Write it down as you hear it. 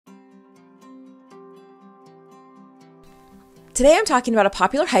Today I'm talking about a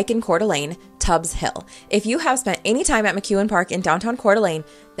popular hike in Coeur d'Alene, Tubbs Hill. If you have spent any time at McEuen Park in downtown Coeur d'Alene,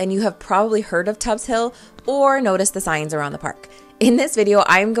 then you have probably heard of Tubbs Hill or noticed the signs around the park. In this video,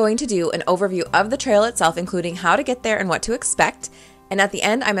 I'm going to do an overview of the trail itself, including how to get there and what to expect. And at the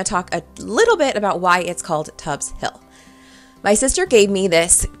end, I'm going to talk a little bit about why it's called Tubbs Hill. My sister gave me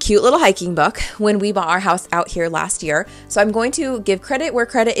this cute little hiking book when we bought our house out here last year, so I'm going to give credit where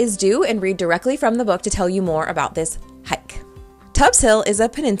credit is due and read directly from the book to tell you more about this hike. Tubbs Hill is a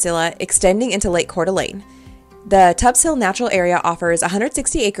peninsula extending into Lake Coeur d'Alene. The Tubbs Hill Natural Area offers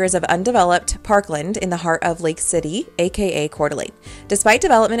 160 acres of undeveloped parkland in the heart of Lake City, aka Coeur d'Alene. Despite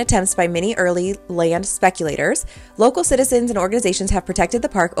development attempts by many early land speculators, local citizens and organizations have protected the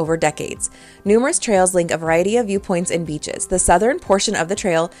park over decades. Numerous trails link a variety of viewpoints and beaches. The southern portion of the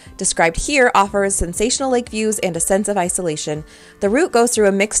trail, described here, offers sensational lake views and a sense of isolation. The route goes through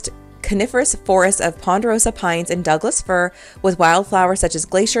a mixed coniferous forest of ponderosa pines and Douglas fir with wildflowers such as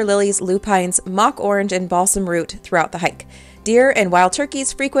glacier lilies, lupines, mock orange, and balsam root throughout the hike. Deer and wild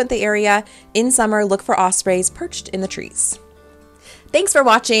turkeys frequent the area. In summer, look for ospreys perched in the trees. Thanks for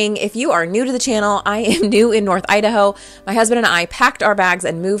watching. If you are new to the channel, I am new in North Idaho. My husband and I packed our bags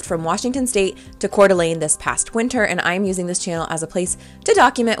and moved from Washington State to Coeur d'Alene this past winter, and I'm using this channel as a place to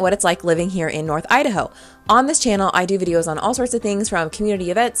document what it's like living here in North Idaho. On this channel, I do videos on all sorts of things from community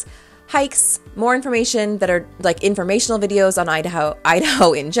events, hikes, more information that are like informational videos on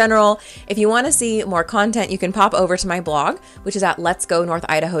Idaho in general. If you want to see more content, you can pop over to my blog, which is at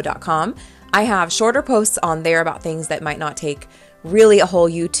letsgonorthidaho.com. I have shorter posts on there about things that might not take really a whole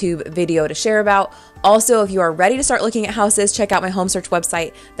YouTube video to share about. Also, if you are ready to start looking at houses, check out my home search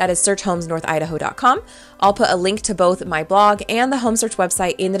website. That is searchhomesnorthidaho.com. I'll put a link to both my blog and the home search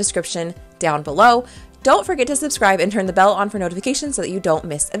website in the description down below. Don't forget to subscribe and turn the bell on for notifications so that you don't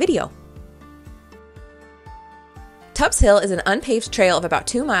miss a video. Tubbs Hill is an unpaved trail of about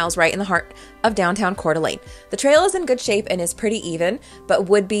 2 miles right in the heart of downtown Coeur d'Alene. The trail is in good shape and is pretty even, but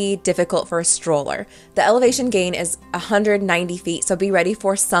would be difficult for a stroller. The elevation gain is 190 feet, so be ready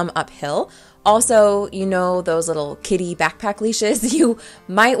for some uphill. Also, you know those little kitty backpack leashes? You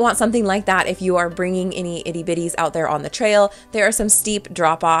might want something like that if you are bringing any itty bitties out there on the trail. There are some steep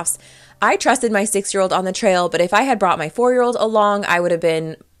drop-offs. I trusted my 6-year-old on the trail, but if I had brought my 4-year-old along, I would have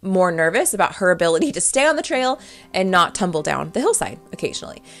been more nervous about her ability to stay on the trail and not tumble down the hillside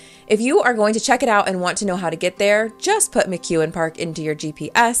occasionally. If you are going to check it out and want to know how to get there, just put McEuen Park into your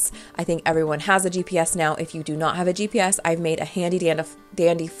GPS. I think everyone has a GPS now. If you do not have a GPS, I've made a handy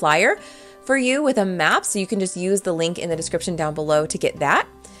dandy flyer for you with a map, so you can just use the link in the description down below to get that.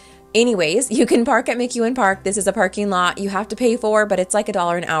 Anyways, you can park at McEuen Park. This is a parking lot you have to pay for, but it's like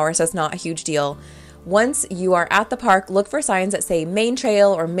 $1 an hour, so it's not a huge deal. Once you are at the park, look for signs that say Main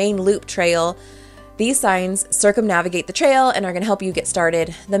Trail or Main Loop Trail. These signs circumnavigate the trail and are going to help you get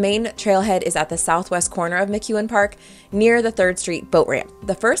started. The main trailhead is at the southwest corner of McEuen Park near the 3rd Street boat ramp.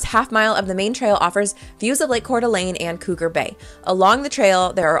 The first half mile of the main trail offers views of Lake Coeur d'Alene and Cougar Bay. Along the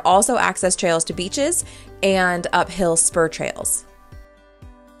trail, there are also access trails to beaches and uphill spur trails.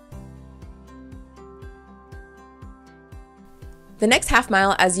 The next half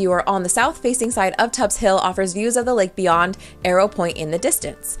mile, as you are on the south-facing side of Tubbs Hill, offers views of the lake beyond Arrow Point in the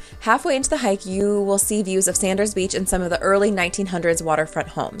distance. Halfway into the hike, you will see views of Sanders Beach and some of the early 1900s waterfront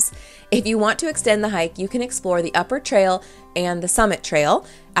homes. If you want to extend the hike, you can explore the Upper Trail and the Summit Trail.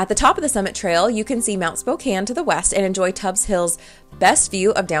 At the top of the Summit Trail, you can see Mount Spokane to the west and enjoy Tubbs Hill's best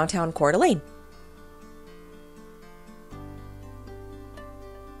view of downtown Coeur d'Alene.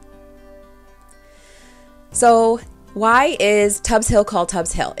 So, why is Tubbs Hill called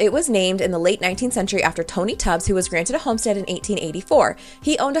Tubbs Hill? It was named in the late 19th century after Tony Tubbs, who was granted a homestead in 1884.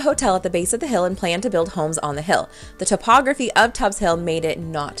 He owned a hotel at the base of the hill and planned to build homes on the hill. The topography of Tubbs Hill made it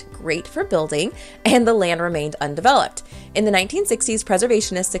not great for building, and the land remained undeveloped. In the 1960s,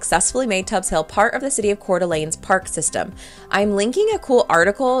 preservationists successfully made Tubbs Hill part of the city of Coeur d'Alene's park system. I'm linking a cool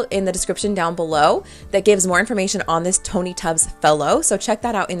article in the description down below that gives more information on this Tony Tubbs fellow, so check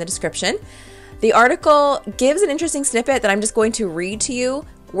that out in the description. The article gives an interesting snippet that I'm just going to read to you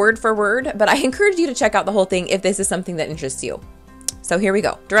word for word, but I encourage you to check out the whole thing if this is something that interests you. So here we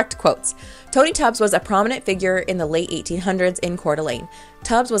go, direct quotes. Tony Tubbs was a prominent figure in the late 1800s in Coeur d'Alene.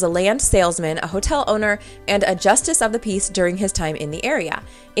 Tubbs was a land salesman, a hotel owner, and a justice of the peace during his time in the area.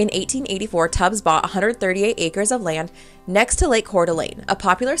 In 1884, Tubbs bought 138 acres of land next to Lake Coeur d'Alene. A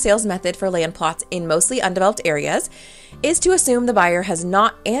popular sales method for land plots in mostly undeveloped areas is to assume the buyer has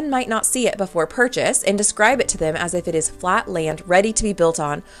not and might not see it before purchase and describe it to them as if it is flat land ready to be built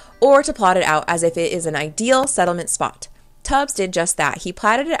on, or to plot it out as if it is an ideal settlement spot. Tubbs did just that. He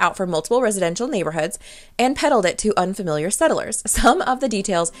platted it out for multiple residential neighborhoods and peddled it to unfamiliar settlers. Some of the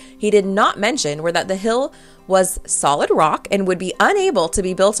details he did not mention were that the hill was solid rock and would be unable to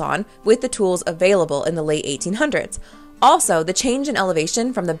be built on with the tools available in the late 1800s. Also, the change in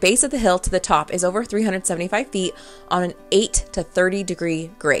elevation from the base of the hill to the top is over 375 feet on an 8 to 30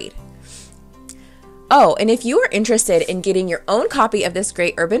 degree grade. Oh, and if you are interested in getting your own copy of this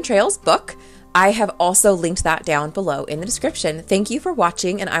great Urban Trails book, I have also linked that down below in the description. Thank you for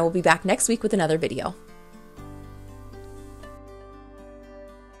watching, and I will be back next week with another video.